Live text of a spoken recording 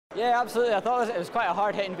Yeah, absolutely. I thought it was quite a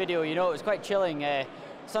hard-hitting video. You know, it was quite chilling.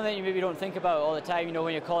 Something you maybe don't think about all the time. You know,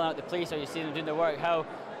 when you're calling out the police or you see them doing their work, how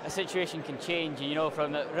a situation can change. You know,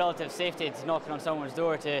 from relative safety to knocking on someone's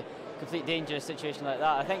door to complete dangerous situation like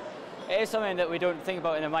that. I think it is something that we don't think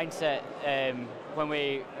about in the mindset when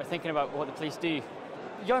we are thinking about what the police do.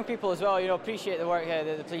 Young people as well, you know, appreciate the work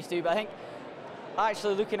that the police do, but I think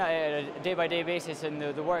actually looking at it on a day-by-day basis and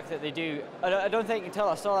the work that they do, I don't think until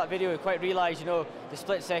I saw that video I quite realised, you know, the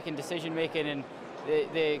split-second decision-making and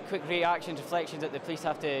the quick reaction reflections that the police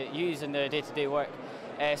have to use in their day-to-day work.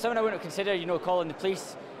 Something I wouldn't consider, you know, calling the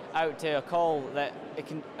police out to a call that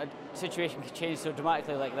a situation can change so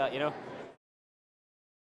dramatically like that, you know.